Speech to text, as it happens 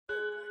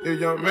If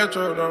young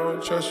Metro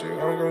don't trust you,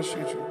 I'm gonna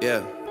shoot you.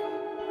 Yeah.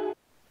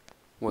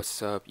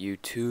 What's up,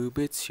 YouTube?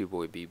 It's your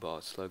boy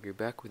B-Ball Slugger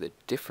back with a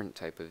different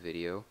type of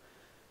video.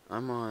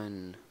 I'm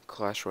on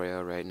Clash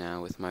Royale right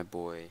now with my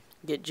boy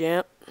Get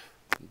Jammed.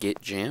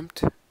 Get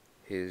Jammed.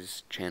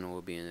 His channel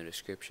will be in the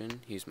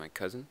description. He's my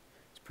cousin.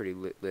 It's pretty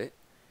lit.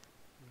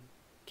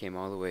 Came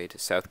all the way to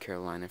South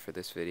Carolina for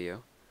this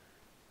video.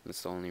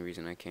 That's the only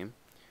reason I came.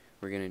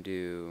 We're gonna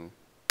do...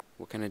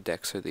 What kind of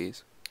decks are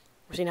these?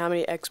 We're seeing how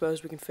many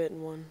Xbows we can fit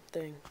in one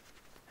thing.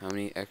 How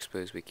many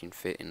Xbows we can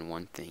fit in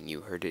one thing.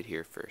 You heard it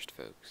here first,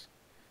 folks.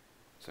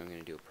 So I'm going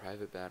to do a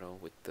private battle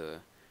with the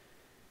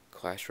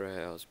Clash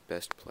Royale's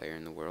best player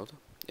in the world.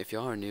 If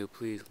y'all are new,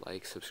 please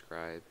like,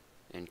 subscribe,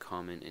 and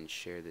comment and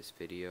share this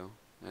video.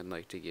 I'd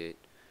like to get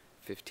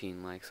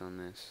 15 likes on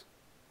this.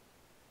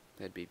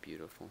 That'd be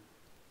beautiful.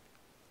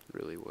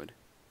 Really would.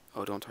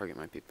 Oh, don't target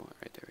my people.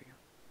 Alright, there we go.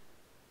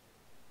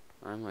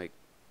 I'm like,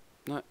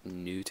 not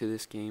new to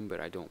this game, but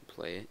I don't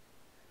play it.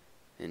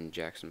 And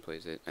Jackson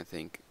plays it, I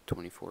think,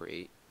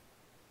 24/8.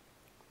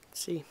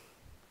 See.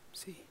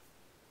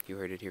 You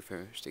heard it here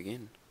first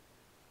again.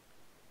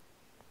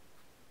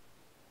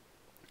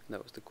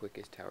 That was the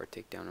quickest tower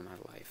takedown of my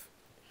life.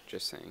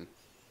 Just saying.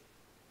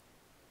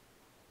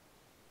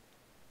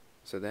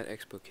 So that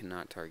Xbow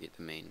cannot target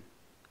the main.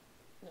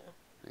 No.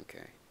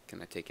 Okay.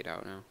 Can I take it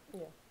out now?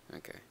 Yeah.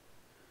 Okay.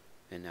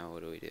 And now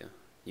what do we do?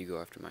 You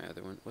go after my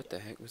other one. What the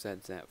heck was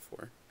that zap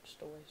for? Just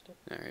to waste it.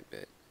 Alright,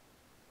 bet.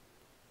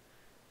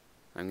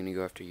 I'm gonna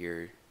go after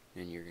your,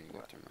 and you're gonna go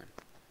after mine.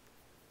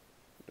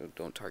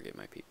 Don't target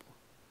my people.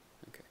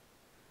 Okay.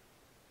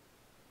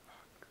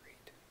 Oh,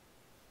 great.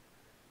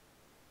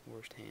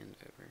 Worst hand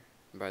ever.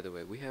 By the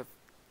way, we have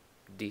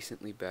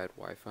decently bad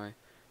Wi-Fi,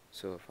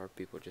 so if our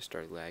people just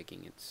start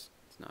lagging, it's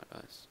not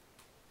us.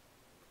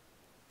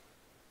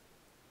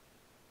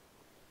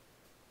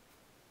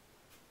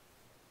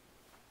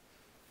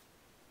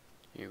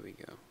 Here we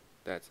go.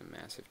 That's a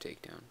massive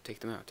takedown. Take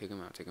them out, take them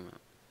out, take them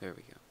out. There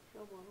we go.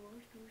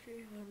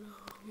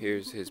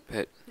 Here's his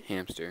pet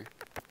hamster.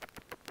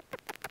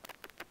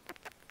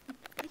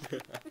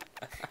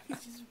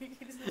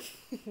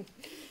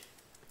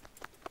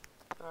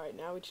 Alright,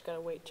 now we just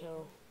gotta wait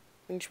till...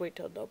 We can just wait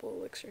till double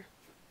elixir.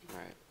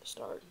 Alright.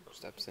 Start.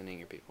 Stop sending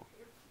your people.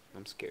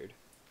 I'm scared.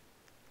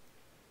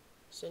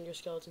 Send your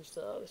skeletons to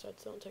the other side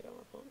so don't take out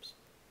my pumps.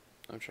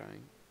 I'm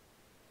trying.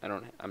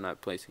 I'm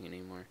not placing it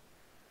anymore.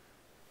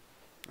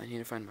 I need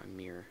to find my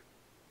mirror.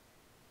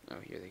 Oh,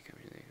 here they come,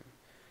 here they come.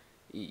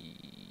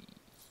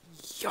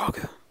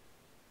 Yaga!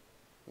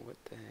 What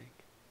the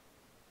heck?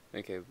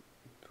 Okay,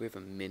 we have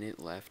a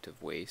minute left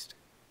of waste.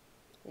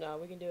 No,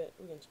 we can do it.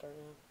 We can start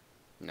now.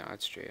 No,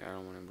 it's straight. I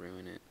don't want to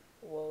ruin it.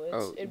 Well,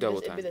 double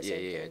time. It'd be the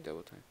same Yeah, thing.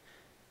 double time.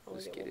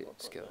 Let's get it.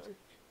 Skeleton.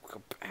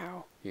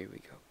 Kapow! Here we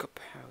go.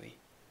 Kapowie.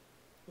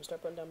 I'm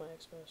start putting down my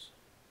Xbows.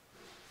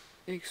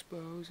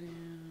 Expose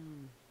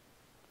him.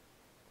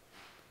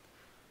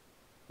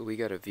 Oh, we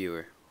got a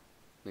viewer.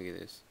 Look at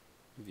this.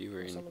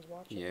 Viewer in. Someone's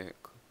watching. Yeah,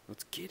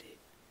 let's get it.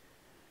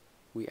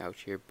 We out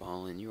here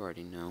balling. You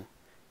already know.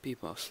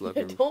 B-Ball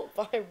Slugger. Don't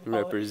fireball.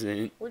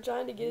 Represent. We're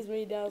trying to get as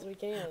many down as we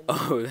can.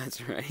 Oh,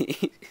 that's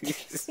right.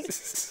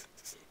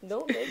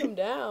 Don't take them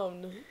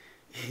down.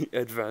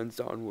 Advanced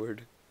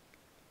onward.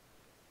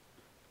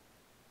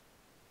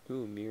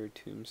 Ooh, mirror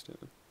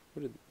tombstone.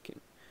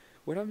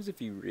 What happens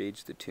if you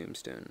rage the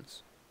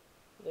tombstones?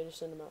 They just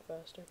send them out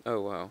faster.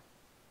 Oh, wow.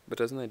 But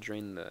doesn't that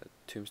drain the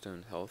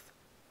tombstone health?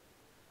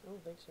 I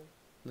don't think so.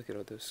 Look at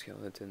all those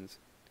skeletons.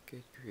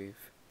 Good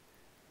grief.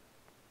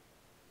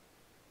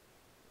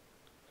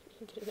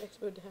 Get an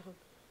Xbow down.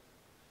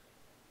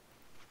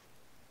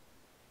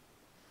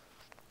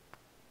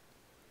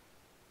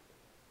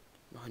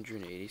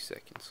 $180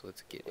 seconds.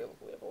 Let's get it.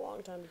 We have a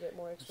long time to get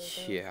more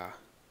Xbows down. Yeah.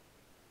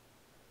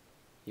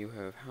 You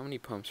have how many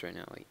pumps right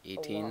now? Like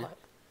 18? A lot.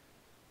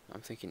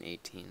 I'm thinking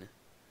 18.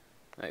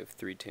 I have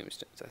 3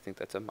 tombstones. I think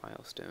that's a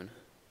milestone.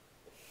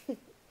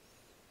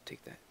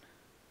 Take that.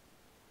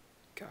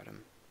 Got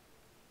him.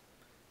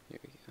 Here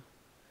we go.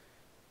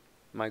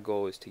 My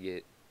goal is to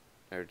get,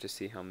 or to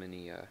see how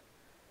many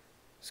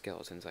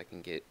skeletons I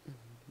can get,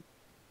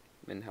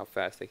 and how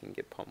fast they can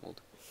get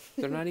pummeled.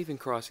 They're not even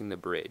crossing the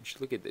bridge.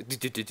 Look at the.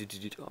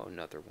 Oh,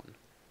 another one.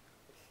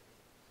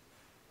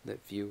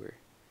 That viewer.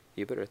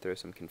 You better throw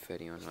some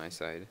confetti on my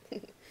side.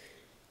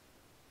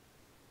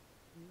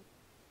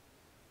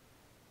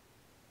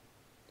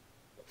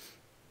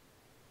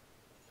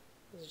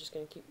 This is just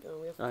gonna keep going.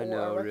 We have 4. I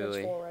know, Our record's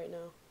really. 4 right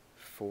now.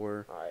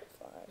 4. Alright,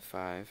 5.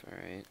 5. All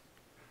right.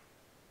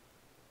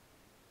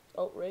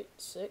 Oh, right,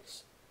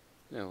 6.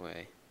 No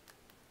way.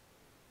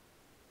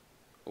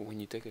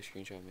 When you take a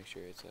screenshot, make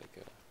sure it's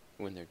like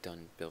when they're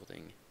done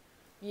building.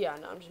 Yeah,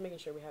 no, I'm just making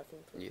sure we have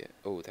food. Yeah.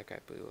 Oh, that guy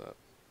blew up.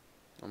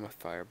 I'm gonna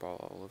fireball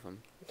all of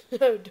them.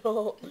 No,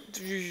 don't.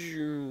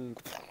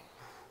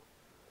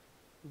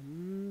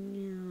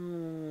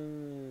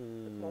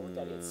 Come on, we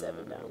gotta get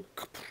 7 down.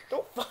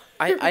 Don't fire.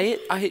 I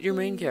hit your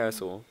main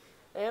castle.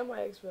 And my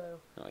Xbow.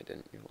 No, I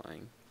didn't. You're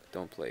lying.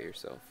 Don't play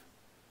yourself.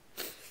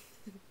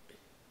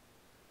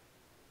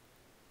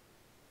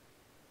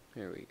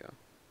 Here we go.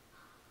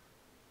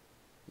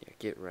 Yeah,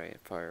 get right.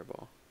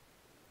 Fireball.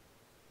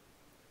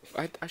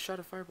 I shot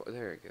a fireball.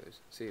 There it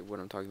goes. See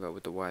what I'm talking about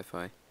with the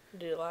Wi-Fi?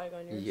 Did it lag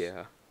on yours?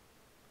 Yeah.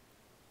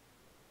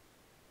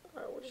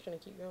 Alright, we're just gonna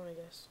keep going, I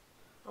guess.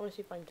 I wanna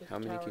see if I can get How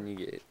the many tower. can you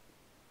get?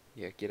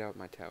 Yeah, get out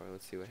my tower.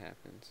 Let's see what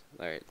happens.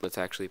 Alright, let's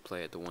actually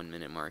play at the 1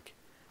 minute mark.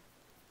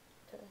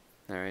 Okay.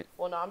 Alright.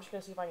 Well, no, I'm just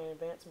gonna see if I can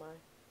advance my...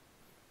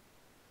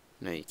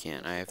 No, you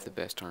can't. I have the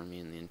best army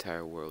in the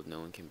entire world. No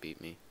one can beat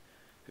me.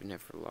 I've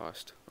never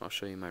lost. I'll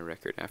show you my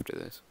record after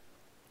this.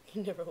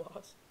 You never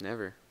lost.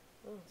 Never.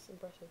 Oh, it's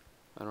impressive.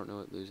 I don't know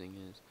what losing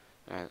is.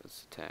 Alright,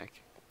 let's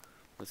attack.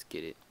 Let's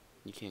get it.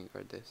 You can't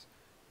guard this.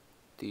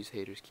 These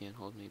haters can't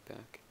hold me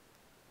back.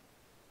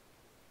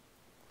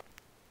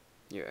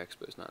 Your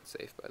Xbow's not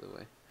safe, by the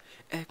way.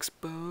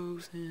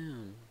 Expose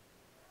him!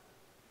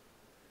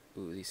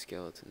 Ooh, these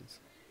skeletons.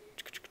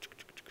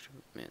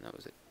 Man, that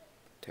was a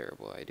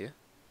terrible idea.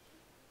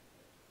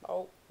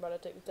 Oh,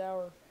 about to take the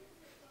tower.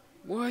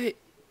 What?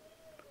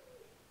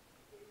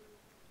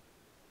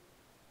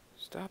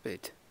 Stop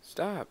it.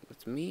 Stop.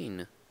 That's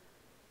mean.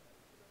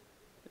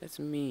 That's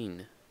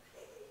mean.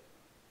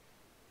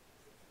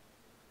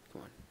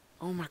 Come on.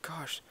 Oh my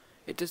gosh.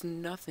 It does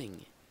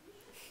nothing.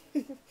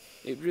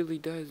 It really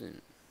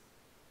doesn't.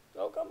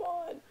 Oh, come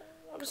on.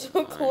 I'm so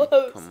Come on,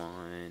 close. Come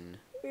on.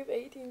 We have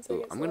 18 Ooh,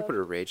 seconds I'm gonna left. put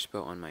a rage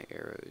spell on my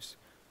arrows.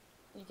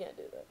 You can't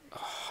do that.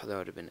 Oh, that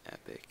would have been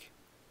epic.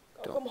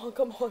 Oh, Don't- come on,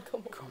 come on,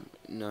 come on. Come.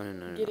 No, no,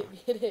 no, Get no.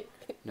 it, get it.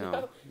 No,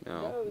 no,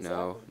 no,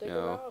 no,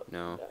 no,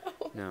 no,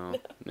 no,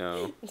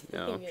 no.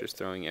 Dang it. Just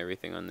throwing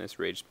everything on this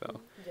rage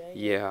spell. Dang it.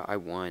 Yeah, I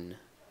won.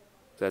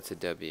 That's a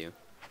W.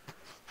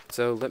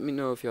 So let me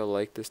know if y'all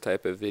like this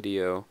type of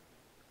video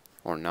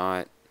or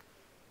not.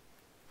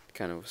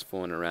 Kind of was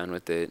fooling around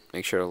with it.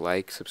 Make sure to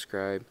like,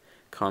 subscribe,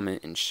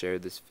 comment, and share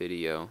this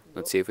video.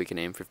 Let's see if we can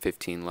aim for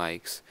 15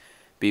 likes.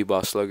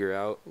 B-Ball Slugger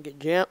out. Get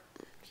jumped.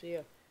 See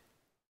ya.